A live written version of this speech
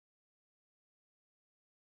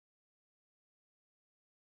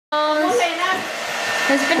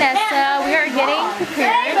There's Vanessa. We are getting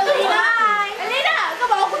prepared.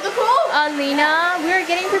 Alina, we are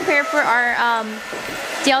getting prepared for our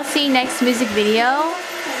DLC next music video.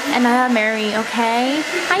 And Mary, okay?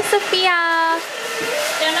 Hi, Sophia.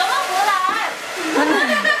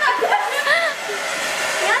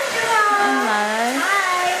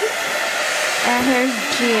 And here's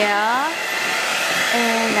Gia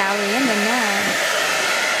and Ali and Nana.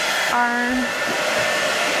 Our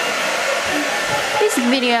music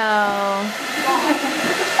video.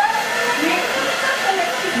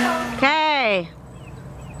 Okay.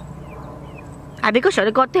 I biết có sợ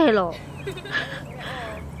đi có tê rồi.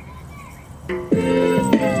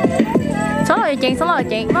 Số rồi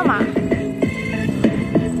chị, má mà.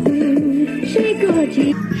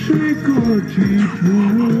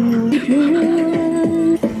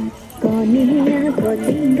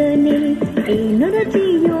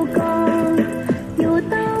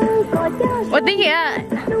 What tiếng kìa?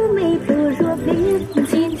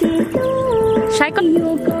 Sai con.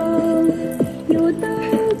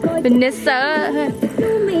 Vanessa.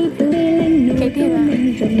 Okay,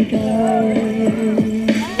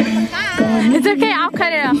 it's okay, I'll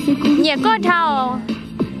cut it off. Nhà có thao.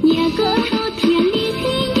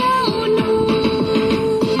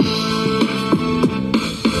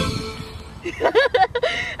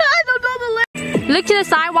 I don't know the lyrics. Look to the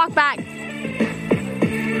side, walk back.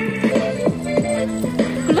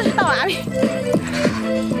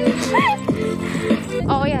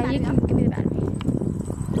 Oh yeah, you can give me the battery.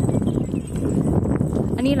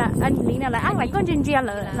 Anh Lina lại ăn lại con Ginger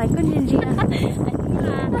lại con Ginger.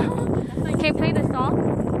 Can you play the song?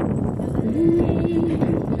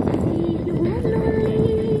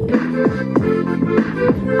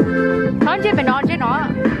 Con chưa phải nói chứ nó.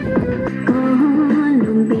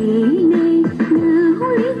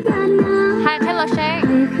 Hai Taylor Swift.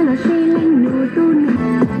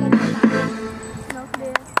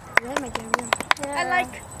 I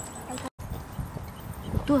like.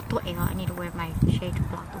 Tôi I need to wear my shade to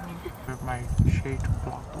block the wind. Wear my shade to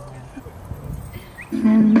block the wind.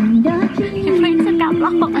 You're playing some that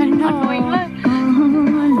block. I know.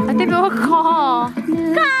 I think it was call.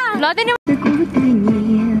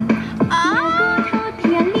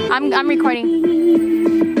 I'm recording.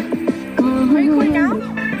 Are you recording now?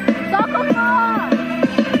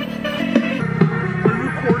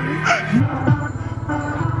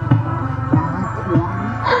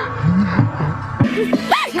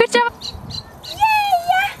 Good job.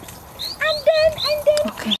 Yeah. I'm done.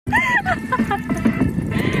 Okay.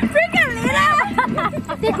 Freaking Lina.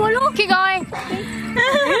 Keep going.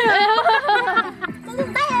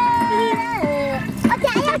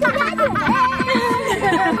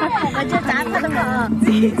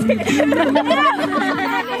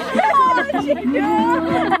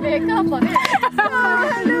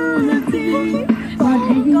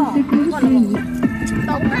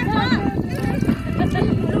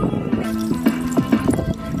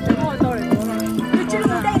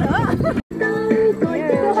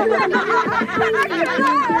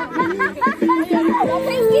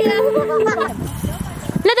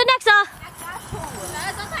 Lên tới next à?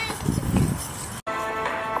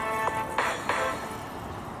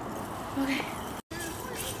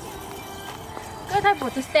 Cái thay bộ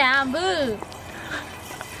từ stem bự.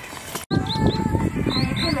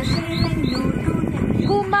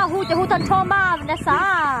 Huจะ hu ทันชอบมากนะซ่า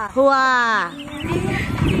Wow.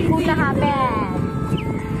 hu จะหาแบ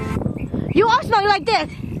You all smell like this.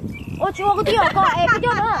 โอ้ชัวร์ก็ที่ออกก่อนเองก็เย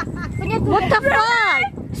อะนะเป็นยัง What the fuck?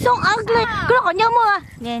 So ugly. Cái đó còn nhớ mua.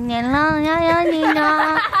 Nè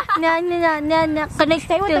Connect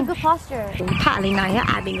stay with a good posture. Thả lên này á,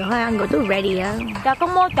 ai bị người hơi ăn người tôi ready á. Cả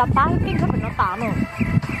con môi cả ba cái không phải nó tả nữa.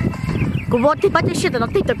 Cô vô thì bắt shit nó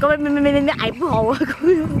tích cực mình ai不好啊。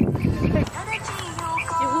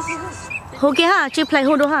Hồ kia ha, chưa play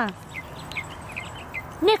hồ đâu ha.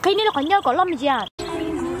 Nè cái này nó còn nhớ có lắm gì à?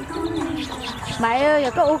 Mày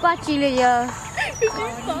ơi, có ô qua chiเลยgiờ.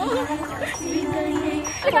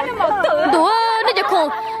 Đùa,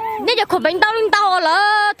 nó giờ khổ bánh tao lên tao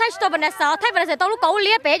là thay cho bên này sao, thay bên này tao lúc cậu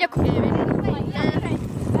lia bé giờ.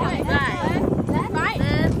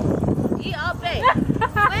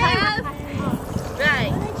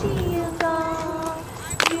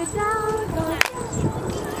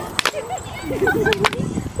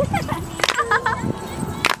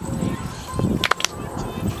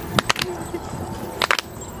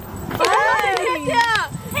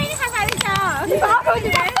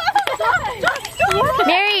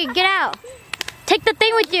 Mary, get out. Take the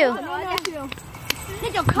thing with you.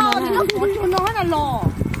 Cái chỗ kho thì nó của chú nó là lò.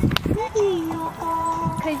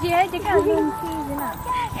 Cái gì ấy, cái gì?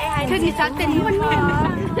 Thôi thì sao tình muốn nha.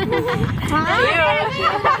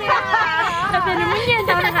 Tình muốn nha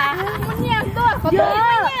tao nè hả? Muốn nha tôi có tôi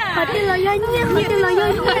nha. Phải tin lời nha, phải tin lời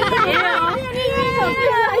nha.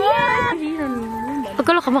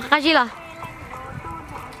 Có lúc không mặc cái gì là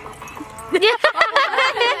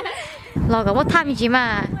lo cái what time gì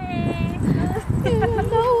mà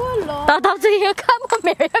tao chỉ có một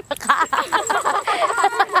mẹ mà cả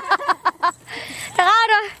đó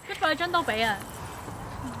rồi Cái phơi trên tao bị à.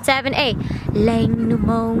 7-8 lên nụ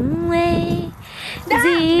mông ấy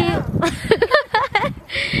gì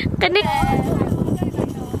cái nick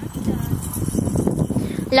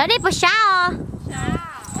lớn đi bữa sao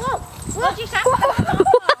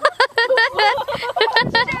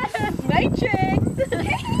Mấy chuyện.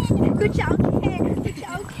 Cứ cháu kê,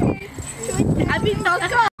 anh biết đâu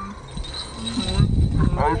có.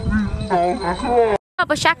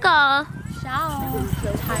 bữa sao cơ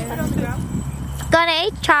con ấy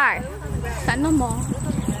char Sẵn nó mò.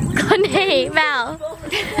 con này vào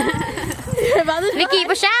Vicky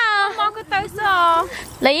bữa sao Mò cái tay sao?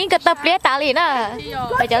 lấy những cái tập lia tả liền à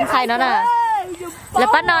phải chân xài nó nè là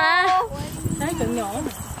bắt nó nè Đấy cỡ nhỏ.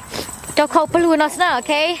 cho khâu blue nó nè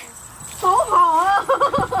ok Xấu hổ.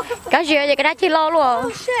 cái gì vậy cái đó chỉ lo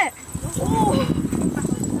luôn Shit.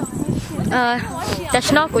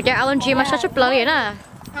 that's not của cho LNG mà sao chút blur vậy nè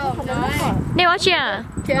nè quá chị à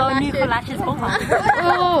lashes bông hả?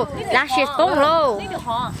 lashes bông luôn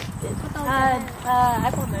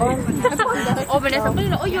Ôi bên đây sắp biết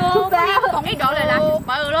lỗi vô. Còn cái đó là lashes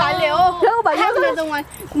bự luôn. Tài liệu. Nếu bà nhớ lên ngoài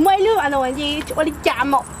mấy đứa anh nói gì cho đi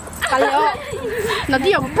chạm một. Tài liệu. Nó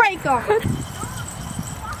đi vào break rồi.